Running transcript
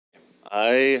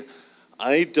I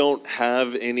I don't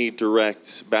have any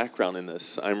direct background in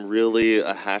this. I'm really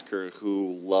a hacker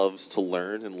who loves to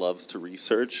learn and loves to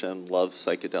research and loves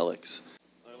psychedelics.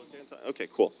 Okay,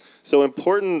 cool. So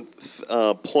important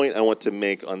point I want to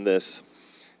make on this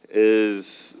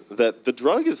is that the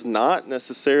drug is not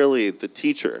necessarily the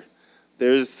teacher.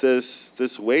 There's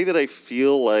this way that I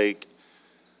feel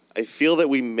that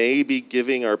we may be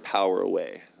giving our power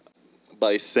away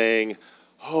by saying,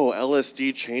 oh,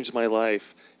 LSD changed my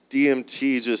life.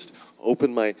 DMT just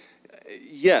opened my...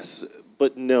 Yes,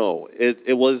 but no.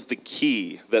 It was the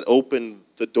key that opened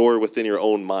the door within your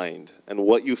own mind. And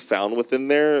what you found within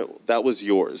there, that was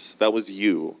yours. That was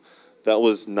you. That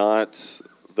was not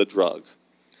the drug.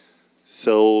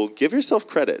 So give yourself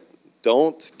credit.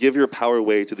 Don't give your power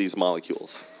away to these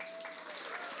molecules.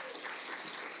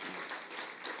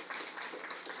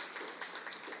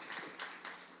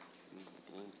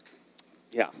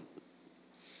 Yeah.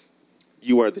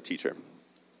 You are the teacher.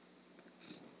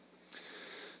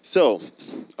 So,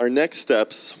 our next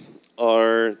steps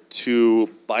are to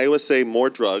bioassay more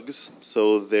drugs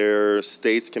so their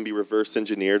states can be reverse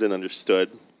engineered and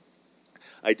understood.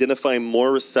 Identify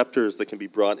more receptors that can be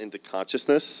brought into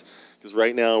consciousness, because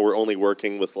right now we're only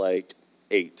working with like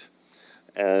 8.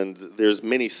 And there's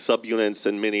many subunits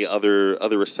and many other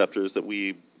receptors that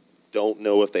we don't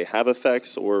know if they have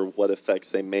effects or what effects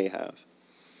they may have.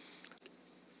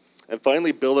 And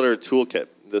finally, build out our toolkit,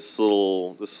 this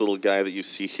little guy that you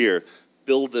see here.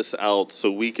 Build this out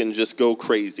so we can just go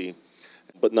crazy,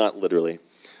 but not literally.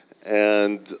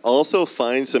 And also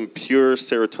find some pure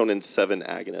serotonin 7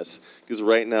 agonists, because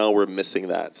right now we're missing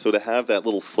that. So to have that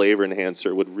little flavor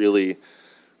enhancer would really,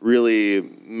 really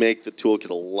make the toolkit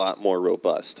a lot more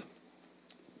robust.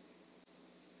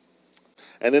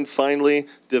 And then finally,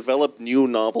 develop new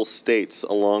novel states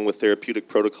along with therapeutic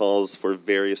protocols for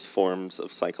various forms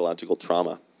of psychological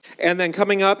trauma. And then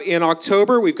coming up in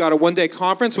October, we've got a one-day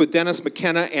conference with Dennis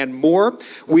McKenna and more.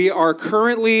 We are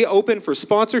currently open for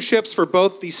sponsorships for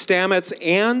both the Stamets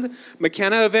and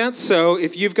McKenna events. So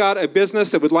if you've got a business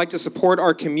that would like to support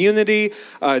our community,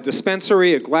 a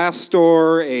dispensary, a glass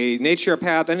store, a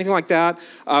naturopath, anything like that,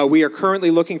 we are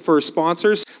currently looking for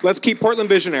sponsors. Let's keep Portland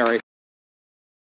visionary.